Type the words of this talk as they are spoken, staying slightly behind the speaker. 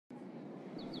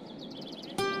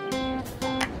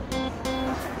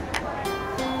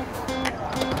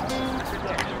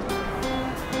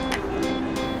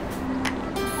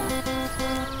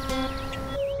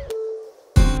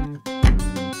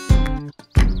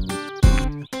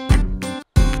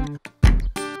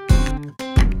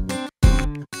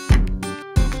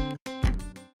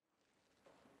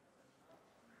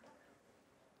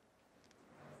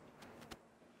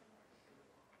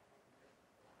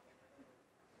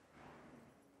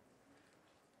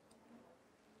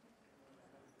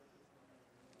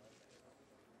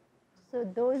So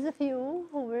those of you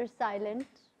who were silent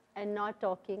and not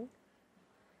talking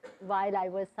while I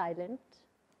was silent,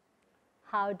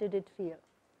 how did it feel?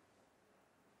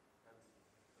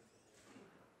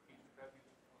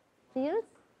 Feels?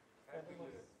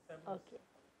 Okay.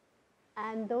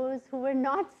 And those who were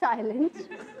not silent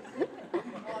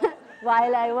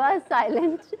while I was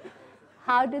silent,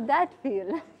 how did that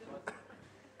feel?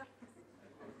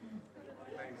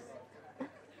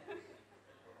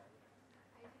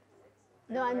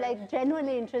 No, I'm like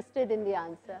genuinely interested in the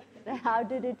answer. How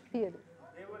did it feel?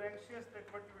 They were anxious that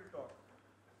what you will talk.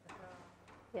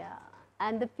 Yeah.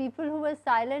 And the people who were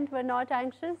silent were not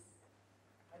anxious?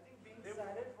 I think being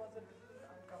silent was a little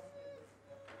uncomfortable.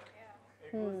 Yeah.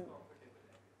 It was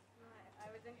comfortable. No, I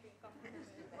wasn't comfortable.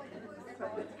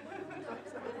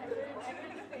 I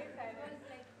couldn't stay silent. I was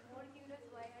like more curious,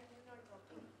 why are you not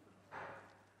talking?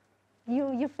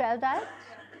 You felt that?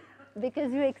 Yeah.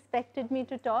 Because you expected me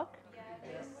to talk? Yeah,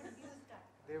 then what you start?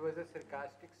 There was a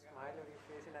sarcastic smile on your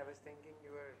face, and I was thinking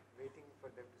you were waiting for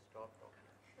them to stop talking.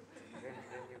 Then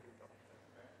you can talk.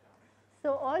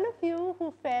 So all of you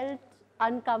who felt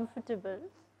uncomfortable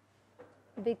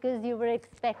because you were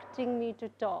expecting me to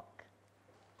talk,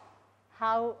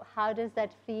 how does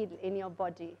that feel in your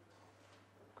body?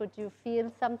 Could you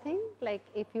feel something? Like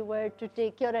if you were to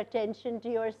take your attention to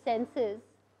your senses,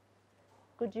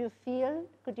 could you feel,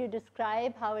 could you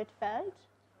describe how it felt?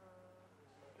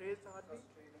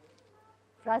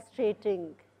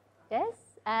 Frustrating. Yes?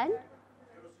 And?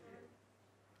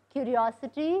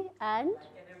 Curiosity and?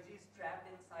 Like energy is trapped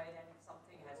inside and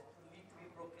something has to need to be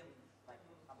broken, like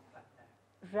something like that.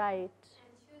 Right.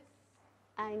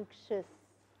 Anxious.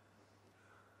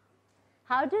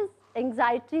 How does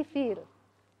anxiety feel?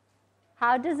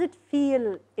 How does it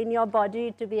feel in your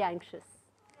body to be anxious?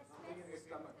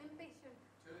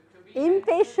 Impatient.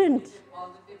 Impatient. Is a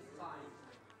positive sign.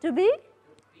 To be?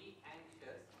 To be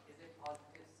anxious is a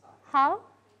positive sign. How?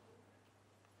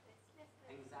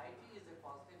 Anxiety is a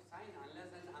positive sign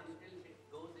unless and until it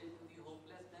goes into the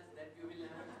hopelessness that you will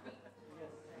never speak.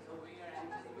 So when you are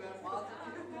anxious, you are positive.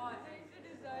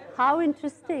 How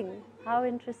interesting. How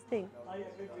interesting. I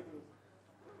agree with you.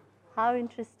 How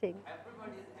interesting.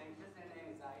 Everybody is anxious, and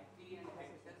anxiety and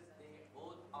anxious, they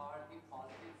both are the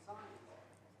positive signs.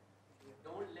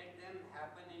 Don't let them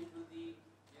happen into the,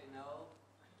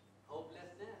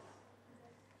 hopelessness.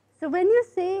 So when you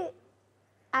say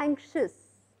anxious,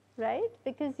 right?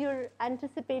 Because you're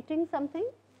anticipating something?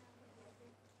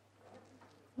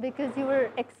 Because you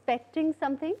were expecting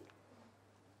something?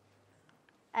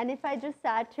 And if I just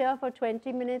sat here for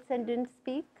 20 minutes and didn't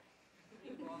speak?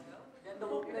 Then the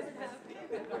hopelessness.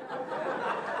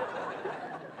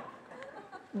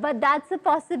 But that's a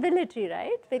possibility,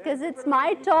 right? Because it's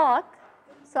my talk,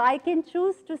 so I can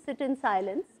choose to sit in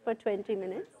silence for 20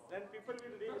 minutes. Then people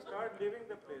will start leaving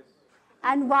the place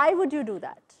And why would you do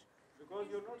that? because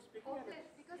you're not speaking anything.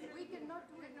 Because we cannot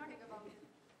do anything about it.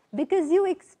 Because you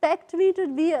expect me to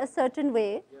be a certain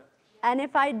way, and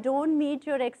if I don't meet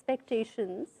your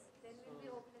expectations, Then we'll be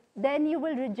hopeless. then you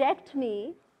will reject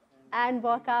me and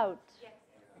walk out, Yes.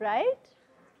 right?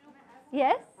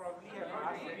 Yes? Probably have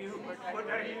asked you, but what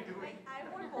are you doing?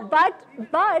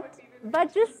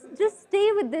 But just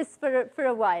stay with this for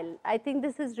a while. I think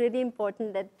this is really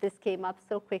important that this came up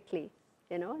so quickly,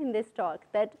 in this talk,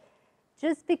 that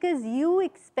just because you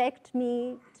expect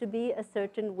me to be a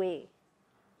certain way,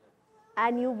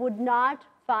 and you would not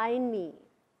find me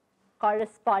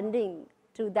corresponding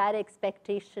to that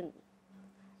expectation,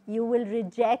 you will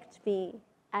reject me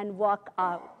and walk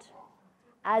out,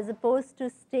 as opposed to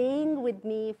staying with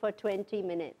me for 20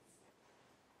 minutes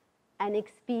and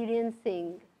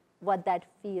experiencing what that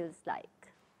feels like.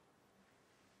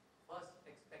 First,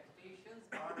 expectations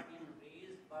are being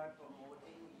raised by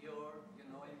promoting your,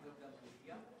 into the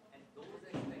media, and those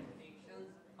expectations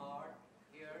are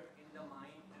here in the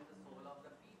mind and the soul of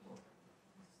the people.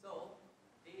 So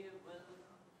they will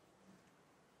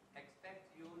expect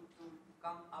you to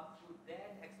come up to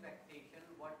that expectation,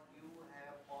 what you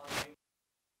have already.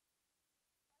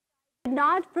 Did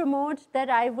not promote that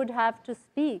I would have to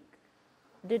speak.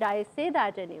 Did I say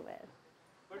that anywhere?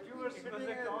 But you were sitting on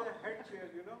the head chair,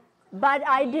 But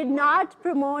I did not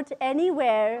promote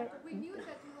anywhere. We knew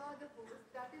that you are the host.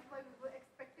 That is why we were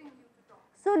expecting you to talk.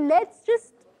 So let's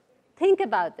just think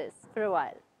about this for a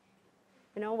while.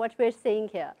 What we're saying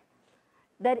here.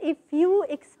 That if you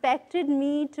expected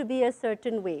me to be a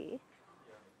certain way,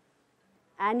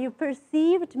 and you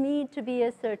perceived me to be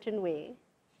a certain way,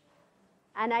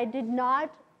 and I did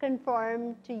not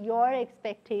conform to your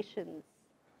expectations,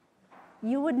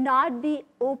 you would not be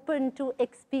open to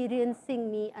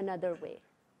experiencing me another way.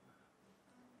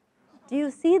 Do you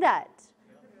see that?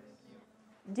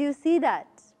 Do you see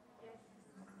that?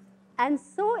 And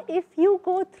so if you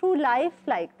go through life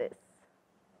like this,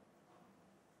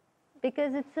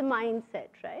 because it's a mindset,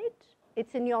 right?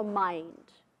 It's in your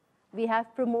mind. We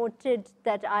have promoted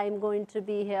that I'm going to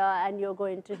be here and you're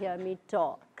going to hear me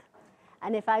talk.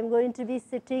 And if I'm going to be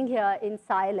sitting here in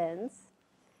silence,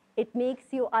 it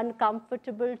makes you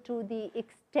uncomfortable to the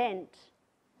extent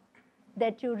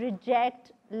that you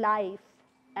reject life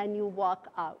and you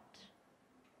walk out.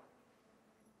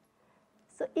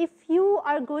 So if you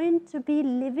are going to be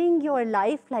living your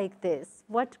life like this,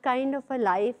 what kind of a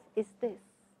life is this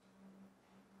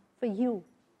for you?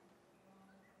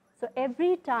 So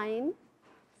every time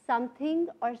something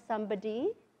or somebody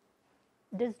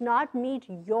does not meet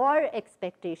your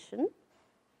expectation,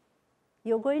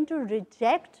 you're going to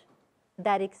reject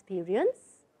that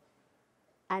experience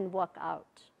and walk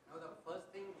out. Now, the first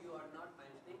thing you are not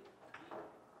mentioning,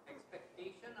 the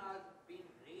expectation has been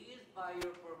raised by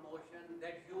your promotion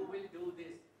that you will do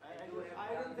this.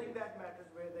 I don't think that matters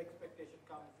where the expectation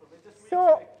comes from. It's just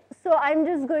So I'm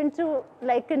just going to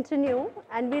continue,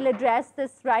 and we'll address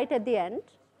this right at the end.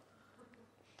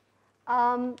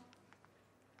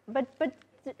 But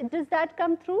does that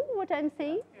come through, what I'm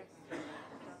saying? Yes.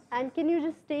 And can you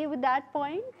just stay with that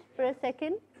point for a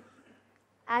second?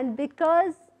 And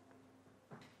because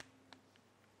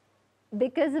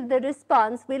of the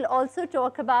response, we'll also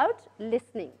talk about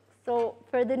listening. So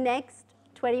for the next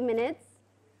 20 minutes,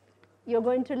 you're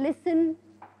going to listen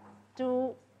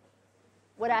to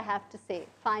what I have to say,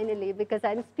 finally, because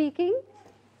I'm speaking,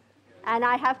 and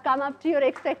I have come up to your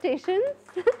expectations,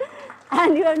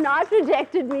 and you have not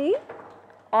rejected me,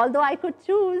 although I could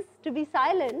choose to be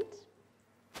silent,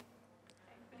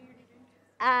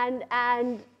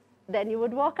 and then you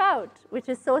would walk out, which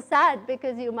is so sad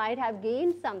because you might have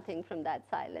gained something from that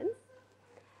silence.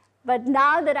 But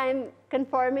now that I'm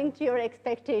conforming to your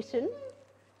expectation,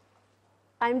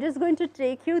 I'm just going to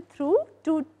take you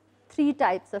through three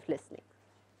types of listening.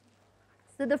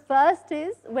 So the first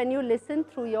is when you listen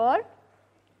through your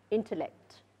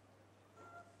intellect,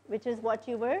 which is what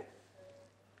you were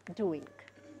doing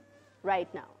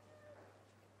right now.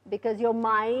 Because your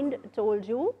mind told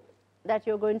you that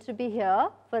you're going to be here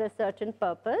for a certain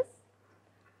purpose,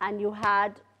 and you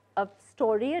had a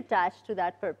story attached to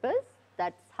that purpose.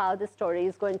 That's how the story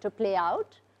is going to play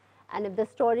out. And if the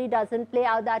story doesn't play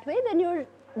out that way, then you're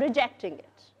rejecting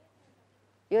it.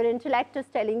 Your intellect is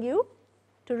telling you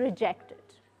to reject it.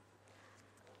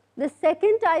 The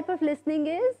second type of listening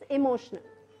is emotional,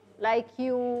 like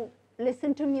you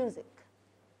listen to music.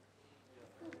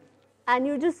 And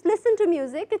you just listen to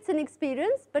music, it's an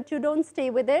experience, but you don't stay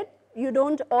with it. You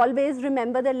don't always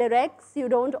remember the lyrics, you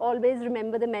don't always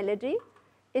remember the melody.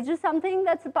 It's just something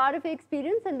that's a part of your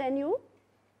experience, and then you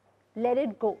let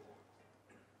it go,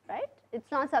 right?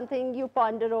 It's not something you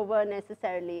ponder over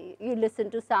necessarily. You listen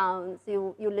to sounds,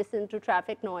 you listen to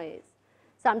traffic noise.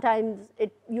 Sometimes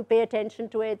you pay attention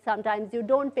to it, sometimes you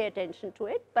don't pay attention to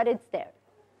it, but it's there.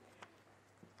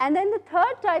 And then the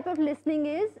third type of listening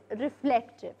is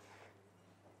reflective,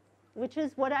 which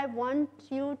is what I want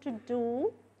you to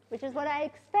do, which is what I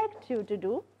expect you to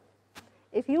do.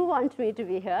 If you want me to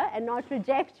be here and not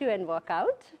reject you and walk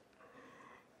out,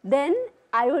 then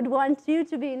I would want you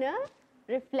to be in a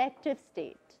reflective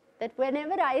state, that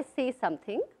whenever I say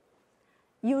something,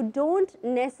 you don't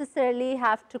necessarily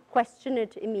have to question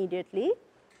it immediately.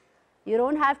 You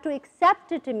don't have to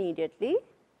accept it immediately.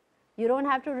 You don't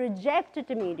have to reject it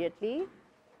immediately.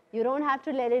 You don't have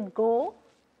to let it go.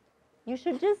 You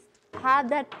should just have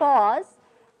that pause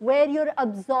where you're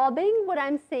absorbing what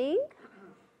I'm saying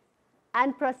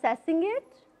and processing it,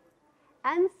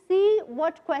 and see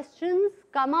what questions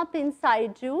come up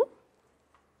inside you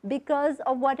because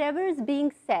of whatever is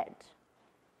being said,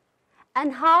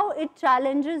 and how it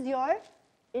challenges your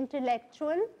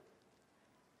intellectual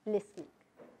listening.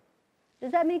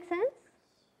 Does that make sense?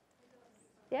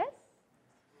 Yes?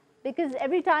 Because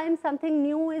every time something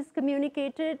new is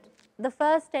communicated, the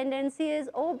first tendency is,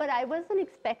 oh, but I wasn't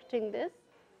expecting this,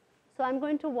 so I'm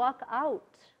going to walk out.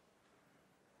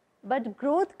 But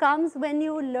growth comes when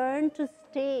you learn to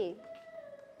stay.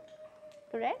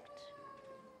 Correct?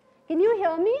 Can you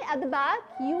hear me at the back?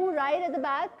 You right at the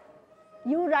back?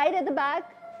 You right at the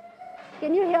back?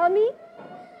 Can you hear me?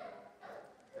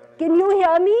 Can you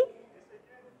hear me?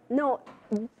 No,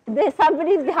 there's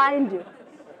somebody behind you.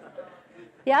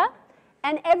 Yeah?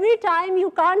 And every time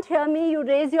you can't hear me, you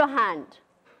raise your hand.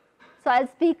 So I'll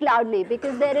speak loudly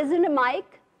because there isn't a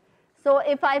mic. So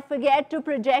if I forget to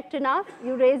project enough,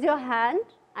 you raise your hand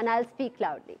and I'll speak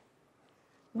loudly.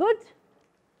 Good?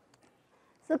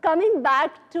 So coming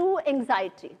back to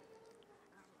anxiety.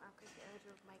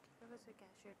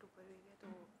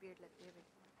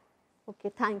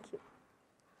 Okay, thank you.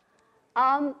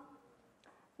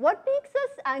 What makes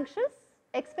us anxious?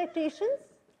 Expectations,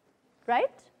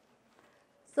 right?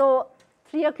 So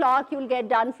 3 o'clock, you'll get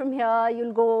done from here,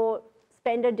 you'll go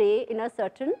spend a day in a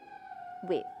certain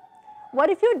way. What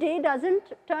if your day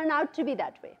doesn't turn out to be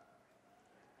that way?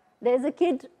 There's a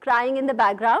kid crying in the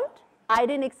background. I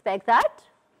didn't expect that.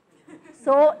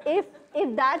 So if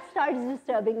that starts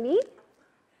disturbing me,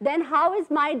 then how is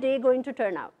my day going to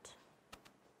turn out?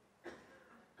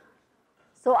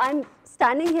 So I'm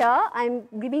standing here, I'm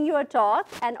giving you a talk,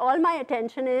 and all my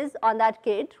attention is on that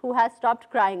kid who has stopped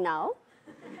crying now.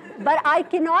 But I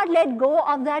cannot let go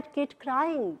of that kid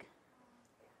crying.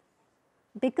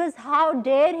 Because how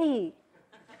dare he?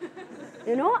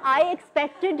 You know, I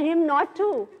expected him not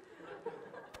to.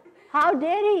 How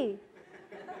dare he?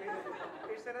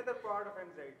 It's another part of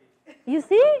anxiety. You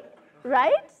see,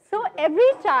 right? So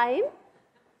every time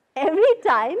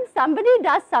somebody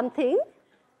does something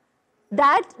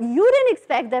that you didn't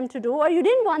expect them to do or you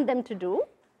didn't want them to do,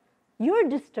 you're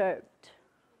disturbed.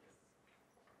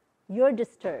 You're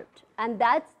disturbed. And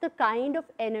that's the kind of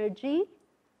energy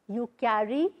you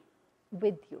carry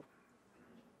with you.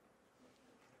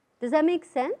 Does that make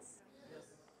sense? Yes.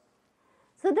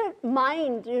 So the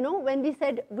mind, you know, when we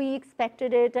said we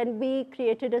expected it and we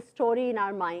created a story in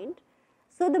our mind,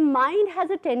 so the mind has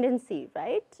a tendency,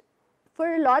 right?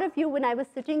 For a lot of you, when I was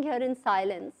sitting here in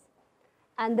silence,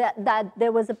 and that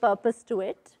there was a purpose to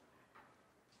it,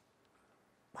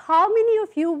 how many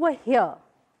of you were here?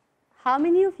 How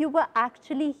many of you were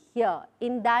actually here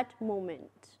in that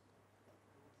moment?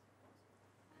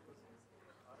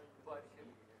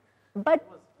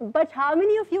 But how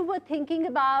many of you were thinking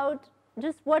about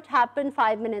just what happened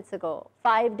 5 minutes ago,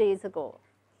 5 days ago,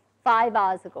 5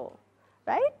 hours ago,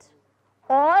 right?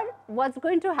 Or what's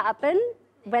going to happen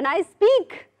when I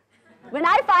speak, when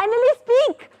I finally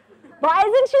speak? Why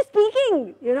isn't she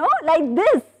speaking? You know, like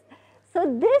this.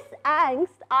 So this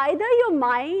angst, either your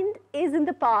mind is in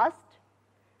the past,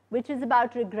 which is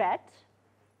about regret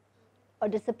or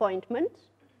disappointment,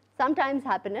 sometimes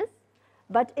happiness.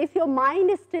 But if your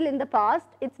mind is still in the past,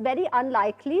 it's very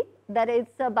unlikely that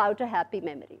it's about a happy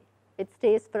memory. It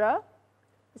stays for a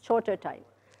shorter time.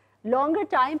 Longer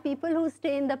time, people who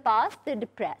stay in the past, they're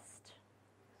depressed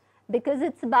because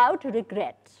it's about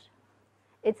regret.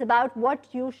 It's about what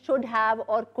you should have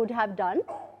or could have done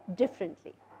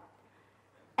differently.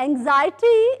 Anxiety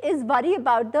is worry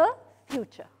about the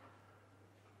future.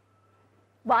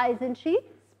 Why isn't she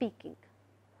speaking?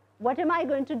 What am I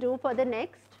going to do for the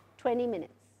next 20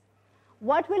 minutes?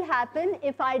 What will happen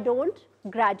if I don't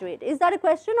graduate? Is that a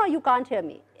question or you can't hear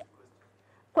me?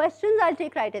 Questions I'll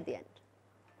take right at the end.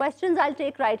 Questions I'll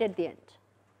take right at the end.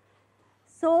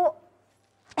 So,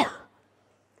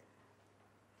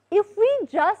 if we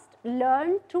just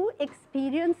learn to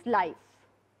experience life,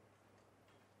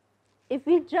 if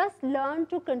we just learn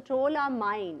to control our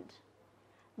mind,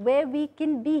 where we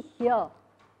can be here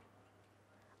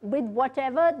with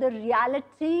whatever the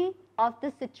reality of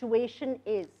the situation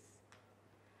is,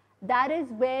 that is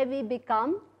where we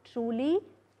become truly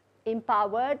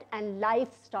empowered and life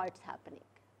starts happening,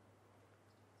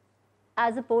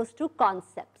 as opposed to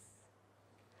concepts.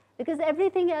 Because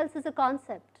everything else is a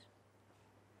concept.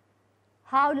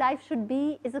 How life should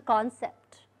be is a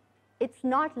concept. It's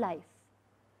not life.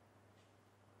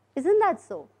 Isn't that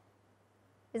so?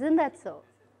 Isn't that so?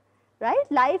 Right?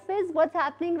 Life is what's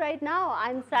happening right now.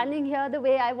 I'm standing here the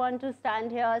way I want to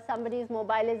stand here. Somebody's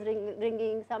mobile is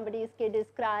ringing. Somebody's kid is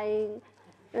crying.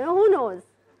 You know, who knows?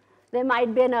 There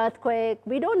might be an earthquake.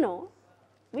 We don't know.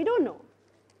 We don't know.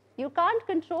 You can't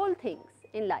control things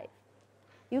in life.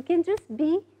 You can just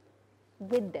be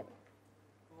with them.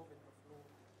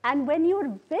 And when you're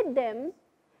with them,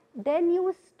 then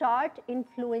you start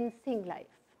influencing life.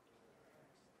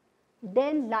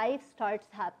 Then life starts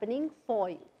happening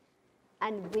for you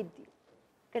and with you.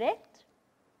 Correct?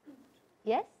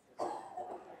 Yes?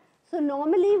 So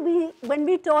normally when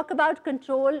we talk about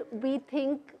control, we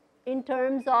think in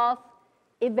terms of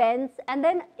events and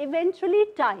then eventually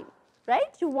time,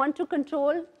 right? You want to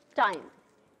control time.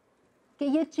 कि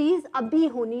ये चीज़ अभी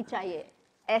होनी चाहिए,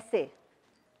 ऐसे.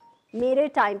 मेरे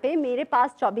time पे, मेरे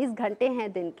पास 24 घंटे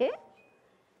हैं दिन के.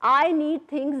 I need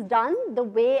things done the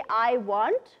way I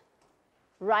want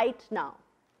right now.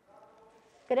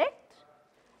 Correct?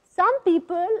 Some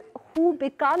people who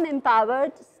become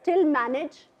empowered still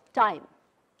manage time.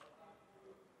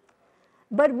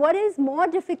 But what is more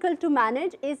difficult to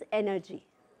manage is energy.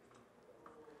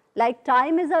 Like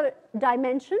time is a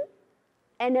dimension,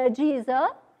 energy is a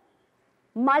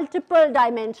multiple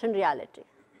dimension reality.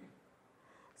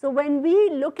 So when we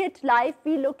look at life,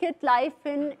 we look at life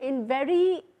in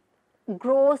very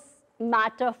gross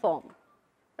matter form,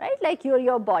 right? Like you're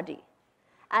your body.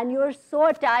 And you're so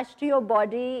attached to your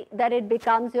body that it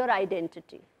becomes your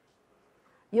identity.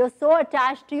 You're so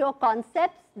attached to your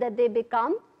concepts that they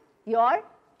become your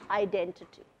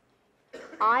identity.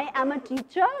 I am a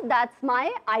teacher, that's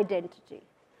my identity.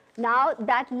 Now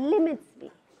that limits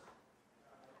me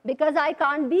because I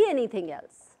can't be anything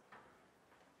else.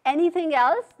 Anything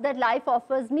else that life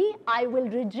offers me, I will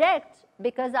reject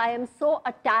because I am so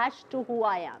attached to who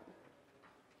I am.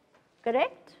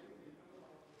 Correct?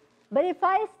 But if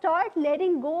I start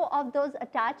letting go of those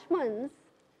attachments,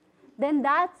 then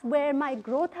that's where my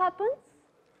growth happens.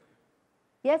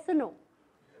 Yes or no?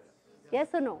 Yes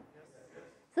or no?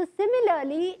 So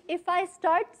similarly, if I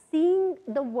start seeing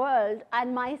the world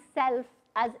and myself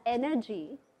as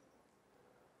energy,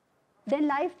 then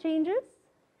life changes.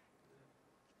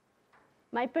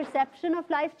 My perception of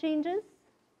life changes.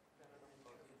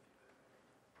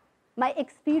 My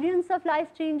experience of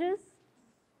life changes.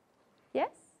 Yes?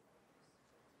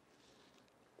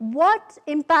 What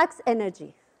impacts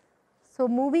energy? So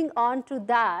moving on to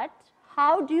that,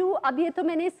 how do you, अब ये तो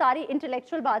मैंने सारी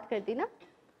intellectual बात कर दी ना,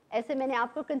 ऐसे मैंने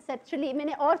आपको conceptually,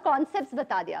 मैंने और concepts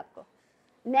बता दिया आपको,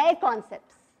 नए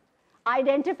concepts,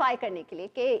 identify करने के लिए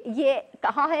कि ये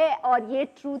कहाँ है और ये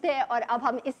truth है और अब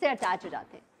हम इससे attach हो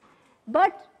जाते हैं.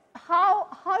 But how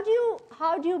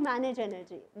do you manage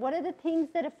energy? What are the things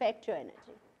that affect your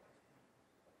energy?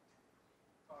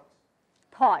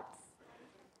 Thoughts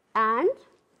and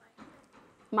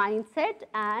mindset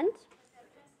and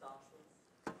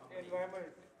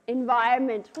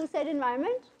environment. Who said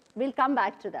environment? We'll come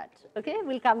back to that. Okay,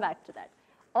 we'll come back to that.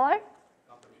 Or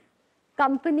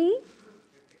company,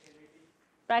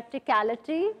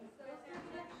 practicality.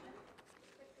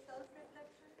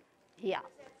 Yeah.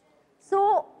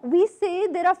 So we say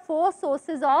there are 4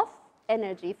 sources of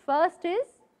energy. First is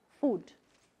food.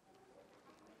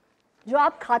 जो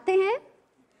आप खाते हैं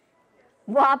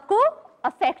वो आपको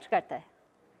affect करता है.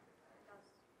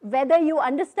 Whether you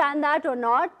understand that or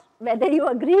not, whether you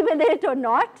agree with it or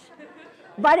not,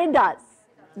 but it does.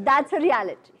 That's a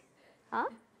reality. Huh?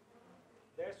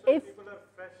 That's why people are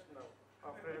fresh now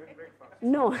after having breakfast.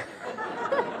 No.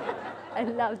 I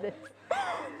love this.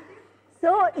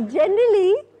 So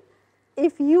generally,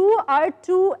 if you are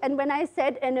to, and when I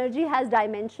said energy has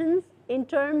dimensions, in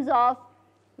terms of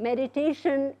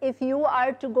meditation, if you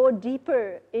are to go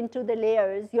deeper into the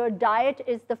layers, your diet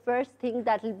is the first thing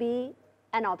that will be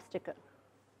an obstacle.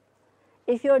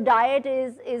 If your diet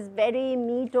is very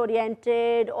meat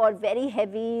oriented or very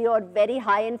heavy or very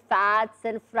high in fats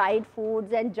and fried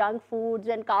foods and junk foods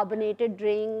and carbonated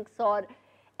drinks or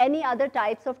any other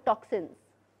types of toxins,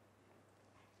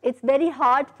 it's very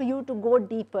hard for you to go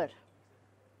deeper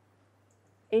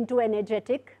into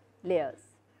energetic layers.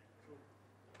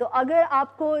 तो अगर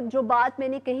आपको जो बात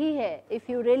मैंने कही है, if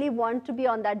you really want to be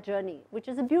on that journey, which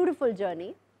is a beautiful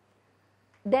journey,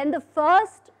 then the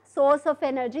first source of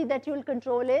energy that you will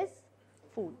control is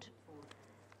food.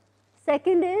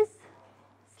 Second is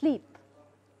sleep.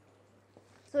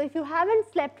 So if you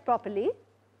haven't slept properly,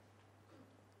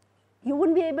 you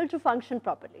wouldn't be able to function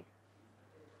properly.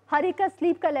 हर एक का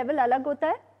sleep का level अलग होता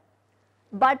है,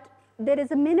 but there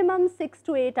is a minimum 6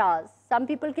 to 8 hours. Some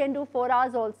people can do 4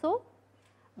 hours also,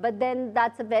 but then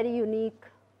that's a very unique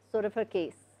sort of a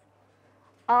case.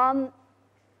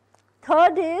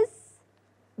 Third is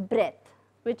breath,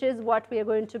 which is what we are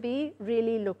going to be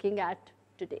really looking at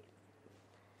today.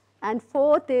 And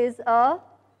fourth is a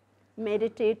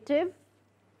meditative,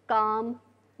 calm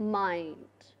mind.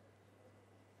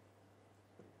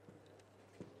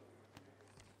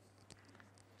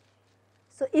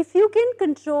 So if you can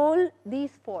control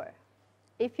these 4,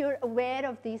 if you're aware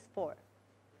of these 4,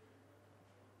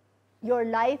 your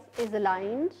life is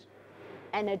aligned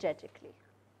energetically.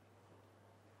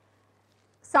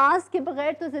 सांस के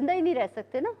बगैर तो जिंदा ही नहीं रह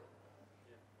सकते ना,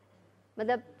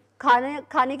 मतलब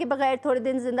खाने के बगैर थोड़े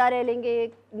दिन जिंदा रह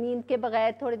लेंगे, नींद के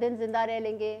बगैर थोड़े दिन जिंदा रह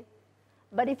लेंगे.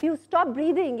 But if you stop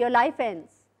breathing, your life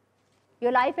ends.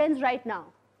 Your life ends right now,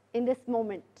 in this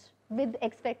moment, with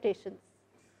expectations.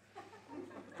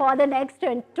 For the next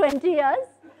 20 years,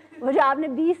 वो जो आपने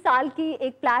 20 साल की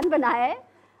एक प्लान बनाया है,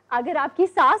 अगर आपकी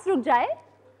सांस रुक जाए,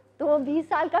 तो वो 20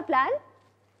 साल का प्लान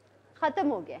खत्म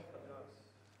हो गया.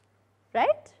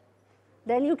 Right?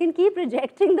 Then you can keep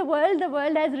rejecting the world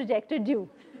has rejected you.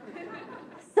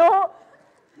 So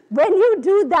when you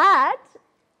do that,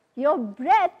 your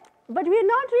breath, but we're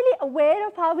not really aware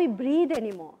of how we breathe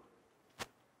anymore.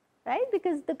 right?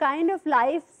 Because the kind of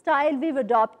lifestyle we've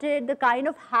adopted, the kind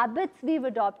of habits we've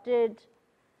adopted,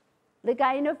 the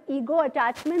kind of ego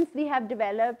attachments we have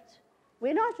developed,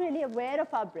 we're not really aware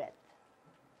of our breath.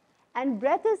 And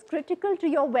breath is critical to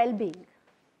your well-being.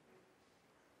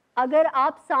 अगर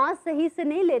आप सांस सही से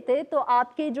नहीं लेते तो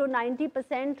आपके जो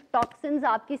 90% टॉक्सिन्स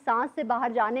आपकी सांस से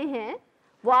बाहर जाने हैं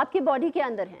वो आपकी बॉडी के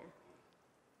अंदर हैं.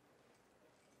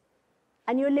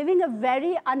 And you're living a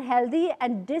very unhealthy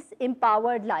and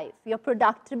disempowered life. Your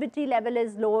productivity level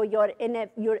is low, you're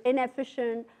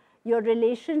inefficient, your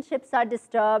relationships are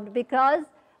disturbed because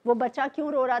वो बच्चा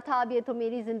क्यों रो रहा था, अब ये तो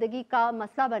मेरी जिंदगी का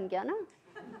मसला बन गया ना.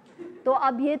 तो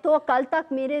अब ये तो कल तक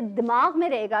मेरे दिमाग में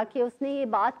रहेगा कि उसने ये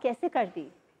बात कैसे कर दी.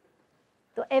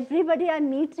 So everybody I'm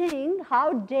meeting,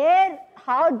 how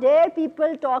dare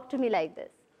people talk to me like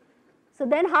this? So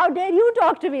then how dare you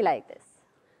talk to me like this?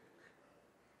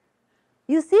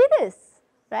 You see this,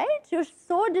 right? You're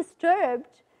so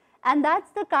disturbed, and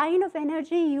that's the kind of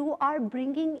energy you are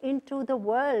bringing into the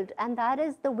world, and that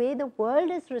is the way the world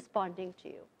is responding to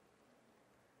you.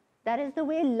 That is the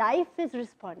way life is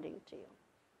responding to you.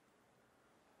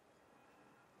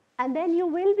 And then you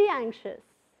will be anxious.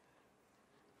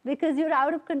 Because you're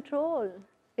out of control,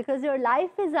 because your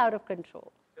life is out of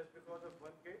control. Just because of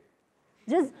one kid?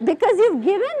 Just because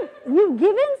you've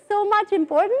given so much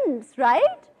importance,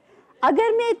 right?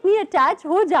 अगर मैं इतनी attach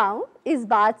हो जाऊं इस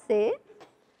बात से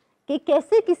कि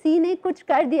कैसे किसी ने कुछ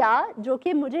कर दिया जो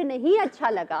कि मुझे नहीं अच्छा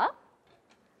लगा,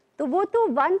 तो वो तो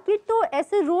वन किड तो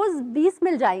ऐसे रोज 20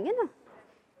 मिल जाएंगे ना.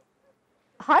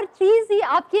 हर चीज ही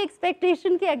आपकी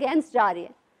एक्सपेक्टेशन के अगेंस्ट जा रही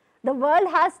है. The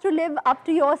world has to live up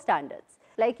to your standards.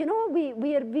 Like, you know,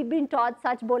 we've been taught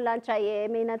सच बोलना चाहिए,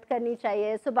 मेहनत करनी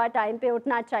चाहिए, सुबह टाइम पे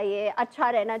उठना चाहिए, अच्छा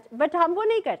रहना, but हम वो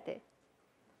नहीं करते.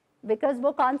 Because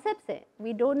वो concepts हैं.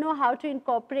 We don't know how to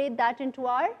incorporate that into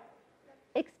our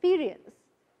experience.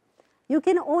 You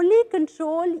can only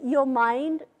control your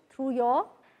mind through your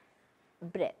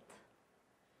breath.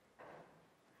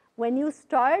 When you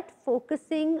start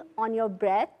focusing on your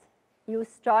breath, you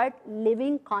start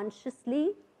living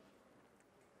consciously,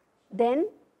 then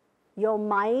your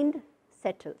mind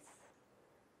settles.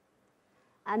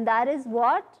 And that is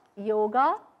what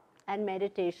yoga and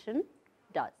meditation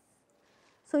does.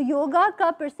 So yoga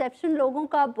का perception लोगों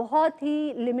का बहुत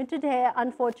ही limited है,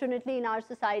 unfortunately, in our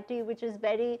society, which is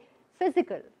very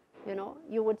physical. You know,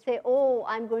 you would say, oh,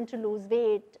 I'm going to lose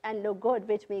weight and look good,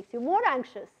 which makes you more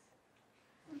anxious.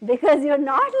 Because you're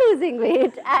not losing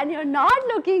weight and you're not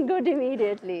looking good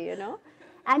immediately, you know.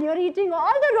 And you're eating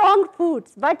all the wrong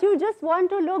foods, but you just want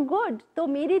to look good. तो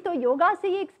मेरी तो योगा से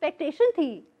ये expectation थी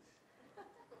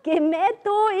कि मैं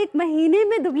तो एक महीने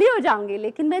में दुबली हो जाऊंगी,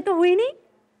 लेकिन मैं तो हुई नहीं.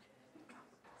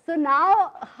 So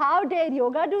now, how dare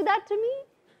yoga do that to me?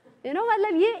 You know,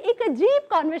 मतलब ये एक अजीब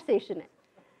conversation है.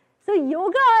 So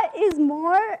yoga is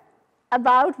more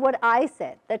about what I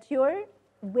said, that you're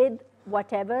with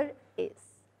whatever is.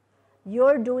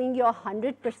 You're doing your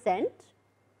 100%.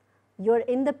 You're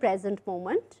in the present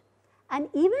moment, and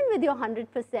even with your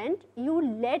 100%, you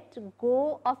let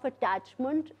go of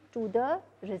attachment to the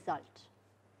result.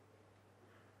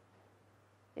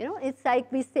 You know, it's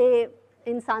like we say,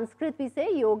 in Sanskrit we say,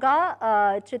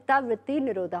 yoga chitta vritti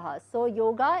nirodha. So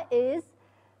yoga is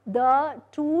the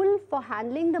tool for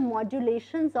handling the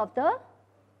modulations of the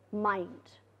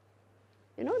mind.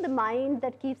 You know, the mind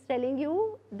that keeps telling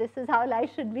you, this is how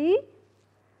life should be.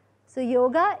 So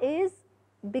yoga is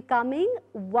becoming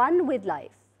one with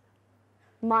life,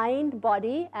 mind,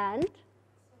 body and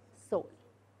soul.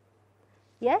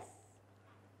 Yes?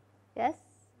 Yes?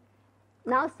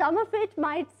 Now some of it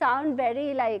might sound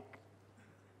very like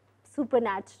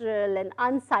supernatural and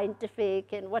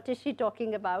unscientific, and what is she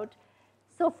talking about?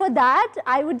 So for that,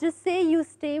 I would just say you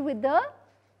stay with the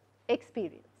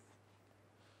experience.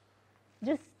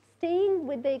 Just staying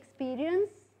with the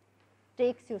experience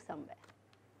takes you somewhere.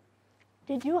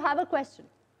 Did you have a question?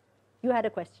 You had a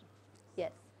question.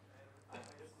 Yes. I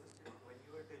had a question. When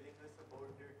you were telling us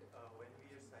about it, when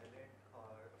we are silent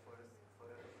or for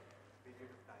a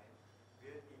period of time,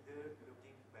 we are either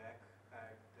looking back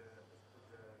at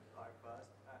our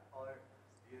past or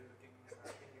we are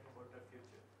thinking about our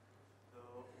future. So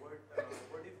what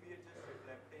if we are just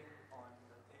reflecting on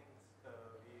the things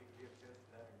we have just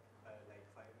learned like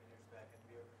 5 minutes back, and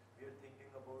we are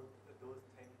thinking about those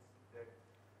things that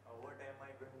what am I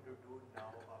going to do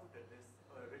now after this,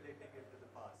 relating it to the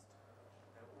past?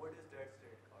 What is that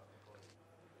state called?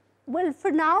 Well,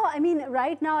 for now, I mean,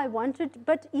 right now I wanted,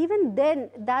 but even then,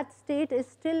 that state is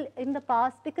still in the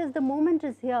past because the moment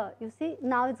is here. You see,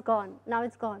 now it's gone, now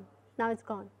it's gone, now it's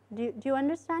gone. Do you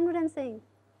understand what I'm saying?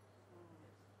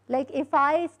 Like if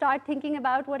I start thinking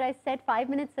about what I said 5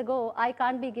 minutes ago, I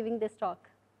can't be giving this talk.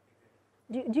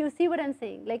 Do you see what I'm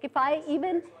saying? Like if I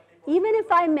even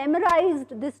if I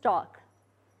memorized this talk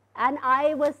and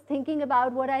I was thinking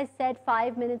about what I said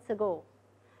 5 minutes ago,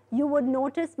 you would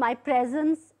notice my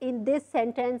presence in this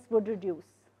sentence would reduce.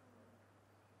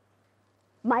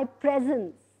 My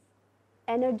presence,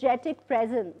 energetic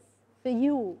presence for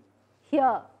you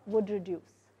here would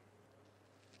reduce.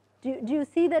 Do you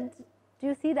see that? Do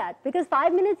you see that? Because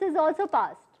 5 minutes is also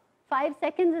past. 5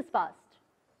 seconds is past.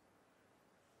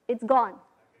 It's gone.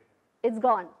 It's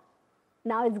gone.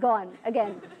 Now it's gone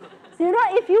again. So, you know,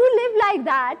 if you live like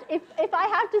that, if I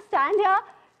have to stand here,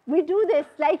 we do this,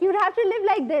 like you'd have to live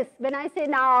like this. When I say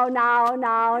now, now,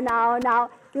 now, now, now,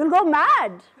 you'll go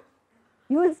mad.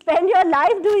 You will spend your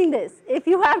life doing this. If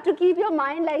you have to keep your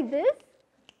mind like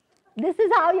this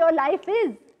is how your life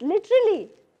is, literally,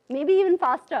 maybe even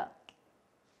faster,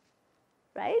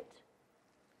 right?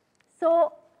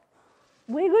 So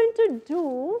we're going to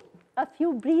do a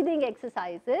few breathing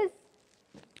exercises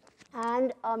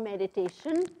and a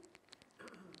meditation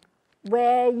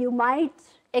where you might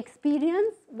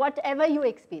experience whatever you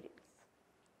experience.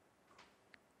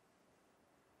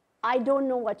 I don't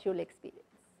know what you'll experience.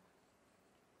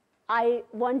 I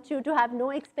want you to have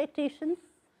no expectations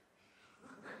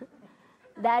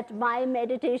that my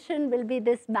meditation will be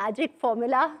this magic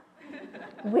formula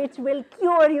which will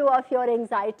cure you of your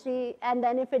anxiety, and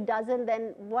then if it doesn't,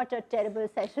 then what a terrible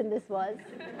session this was.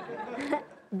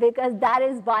 Because that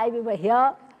is why we were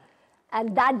here,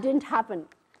 and that didn't happen.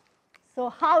 So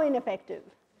how ineffective?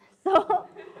 So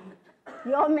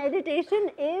your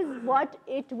meditation is what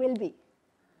it will be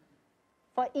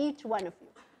for each one of you.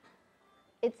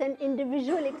 It's an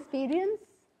individual experience.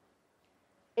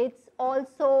 It's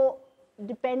also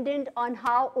dependent on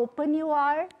how open you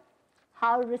are,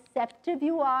 how receptive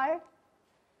you are,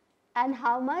 and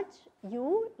how much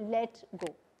you let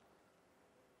go.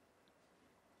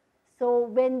 So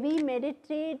when we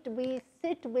meditate, we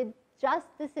sit with just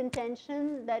this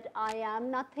intention that I am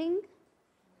nothing,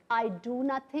 I do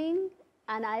nothing,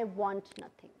 and I want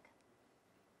nothing.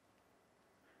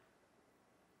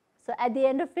 So at the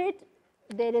end of it,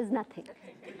 there is nothing.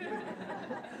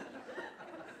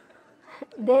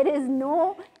 There is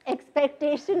no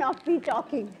expectation of me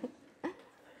talking.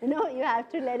 You know, you have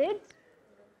to let it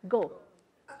go.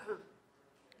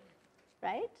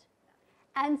 Right?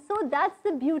 And so that's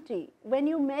the beauty. When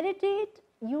you meditate,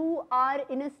 you are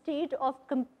in a state of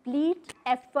complete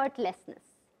effortlessness,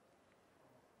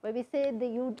 where we say that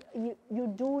you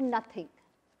do nothing.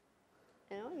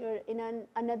 You know, you're in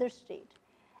another state.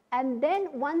 And then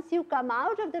once you come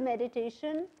out of the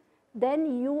meditation,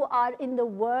 then you are in the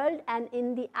world and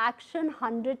in the action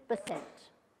 100%.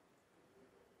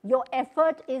 Your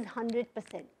effort is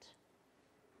 100%.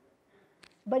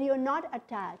 But you're not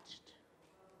attached.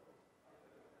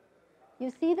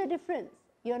 You see the difference?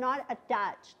 You're not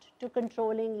attached to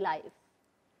controlling life.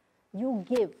 You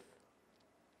give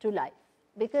to life.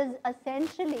 Because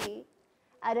essentially,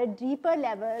 at a deeper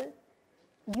level,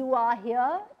 you are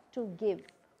here to give.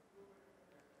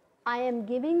 I am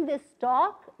giving this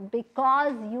talk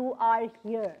because you are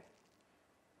here,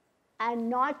 and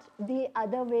not the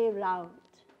other way around.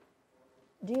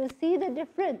 Do you see the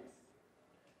difference?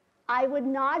 I would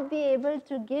not be able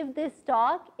to give this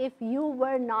talk if you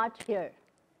were not here.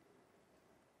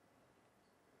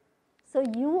 So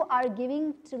you are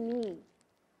giving to me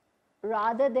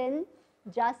rather than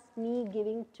just me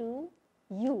giving to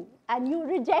you, and you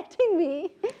rejecting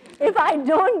me if I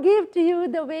don't give to you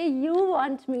the way you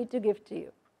want me to give to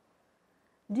you.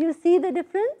 Do you see the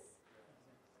difference?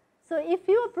 So if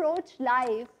you approach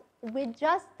life with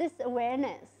just this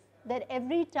awareness that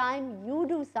every time you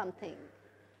do something,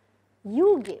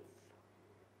 you give,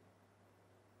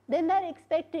 then that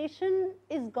expectation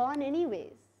is gone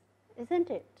anyways, isn't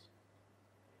it?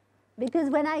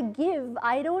 Because when I give,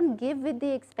 I don't give with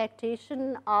the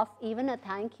expectation of even a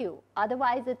thank you.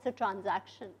 Otherwise, it's a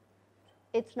transaction.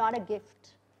 It's not a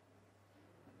gift.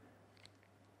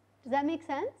 Does that make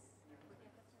sense?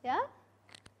 Yeah?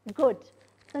 Good.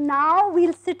 So now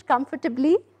we'll sit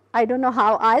comfortably. I don't know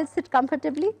how I'll sit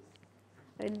comfortably.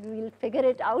 We'll figure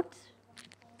it out.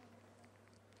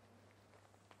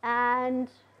 And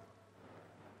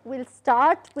we'll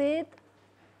start with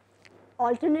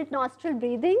alternate nostril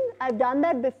breathing. I've done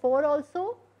that before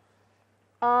also.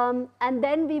 And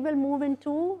then we will move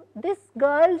into this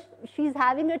girl. She's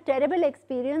having a terrible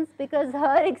experience because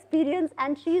her experience,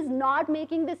 and she's not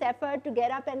making this effort to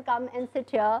get up and come and sit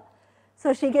here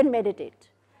so she can meditate.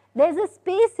 There's a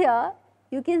space here.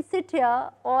 You can sit here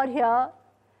or here.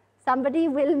 Somebody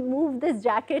will move this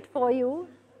jacket for you.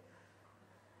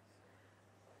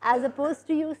 as opposed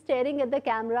to you staring at the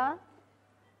camera.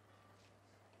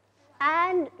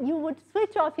 And you would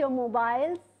switch off your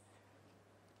mobiles,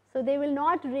 so they will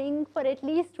not ring for at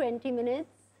least 20 minutes.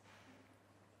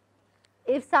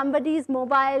 If somebody's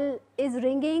mobile is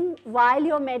ringing while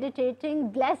you're meditating,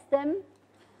 bless them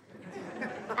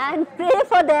and pray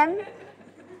for them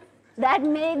that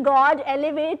may God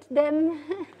elevate them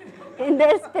in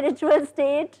their spiritual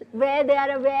state where they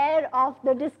are aware of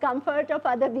the discomfort of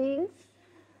other beings.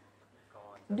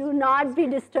 Do not be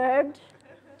disturbed.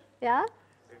 Yeah?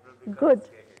 Good.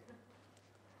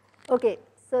 Okay,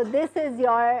 so this is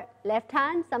your left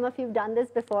hand. Some of you have done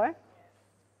this before.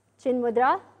 Chin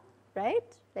mudra, right?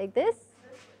 Like this.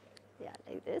 Yeah,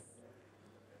 like this.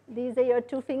 These are your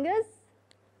two fingers.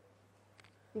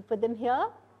 You put them here.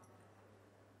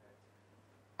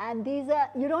 And these are,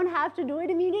 you don't have to do it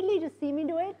immediately, just see me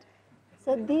do it.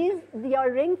 So these,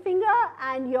 your ring finger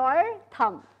and your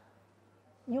thumb.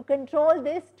 You control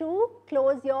this to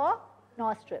close your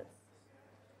nostrils.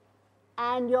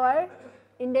 And your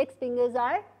index fingers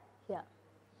are here.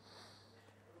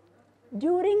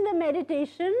 During the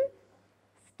meditation,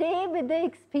 stay with the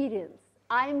experience.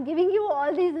 I am giving you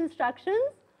all these instructions,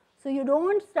 so you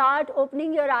don't start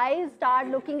opening your eyes, start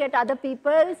looking at other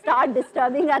people, start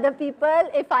disturbing other people.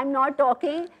 If I'm not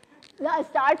talking,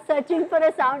 start searching for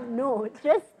a sound. No,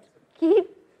 just keep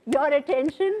your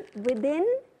attention within,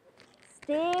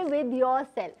 stay with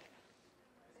yourself.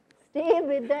 Stay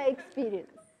with the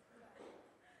experience.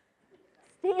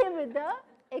 Stay with the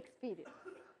experience.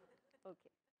 Okay.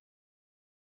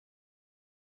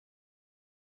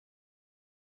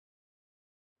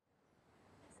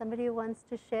 Somebody who wants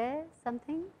to share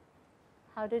something?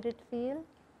 How did it feel?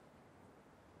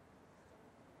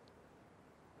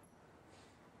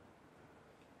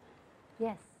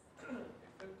 Yes.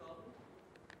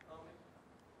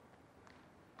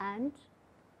 And?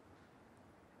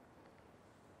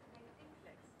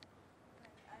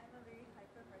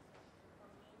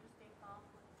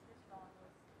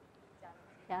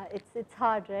 Yeah, it's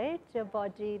hard, right? Your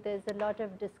body, there's a lot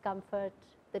of discomfort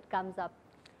that comes up.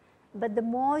 But the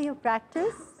more you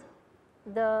practice,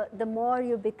 the more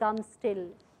you become still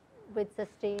with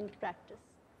sustained practice.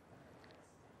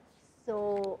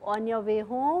 So on your way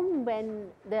home, when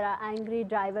there are angry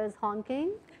drivers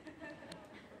honking,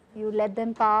 you let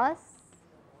them pass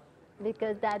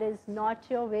because that is not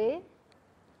your way.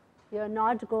 You're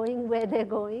not going where they're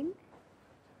going.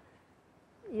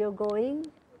 You're going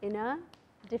in a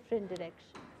different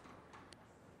direction.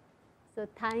 So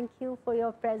thank you for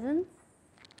your presence.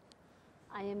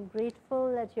 I am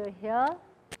grateful that you're here.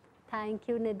 Thank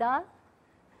you, Nida,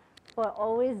 for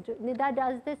always Nida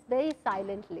does this very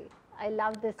silently. I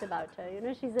love this about her. You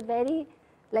know, she's a very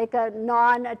like a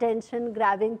non-attention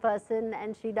grabbing person,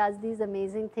 and she does these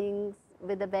amazing things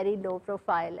with a very low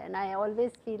profile. And I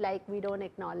always feel like we don't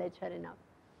acknowledge her enough.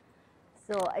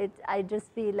 So I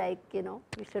just feel like, you know,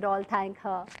 we should all thank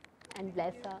her and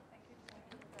bless her.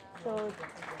 So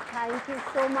thank you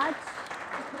so much.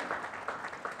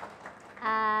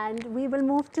 And we will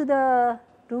move to the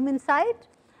room inside.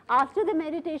 After the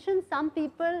meditation, some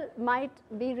people might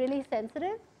be really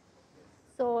sensitive.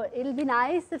 So it'll be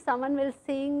nice if someone will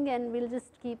sing and we'll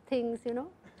just keep things, you know.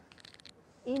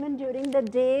 Even during the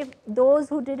day, those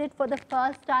who did it for the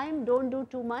first time, don't do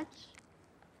too much.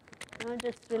 You know,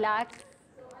 just relax.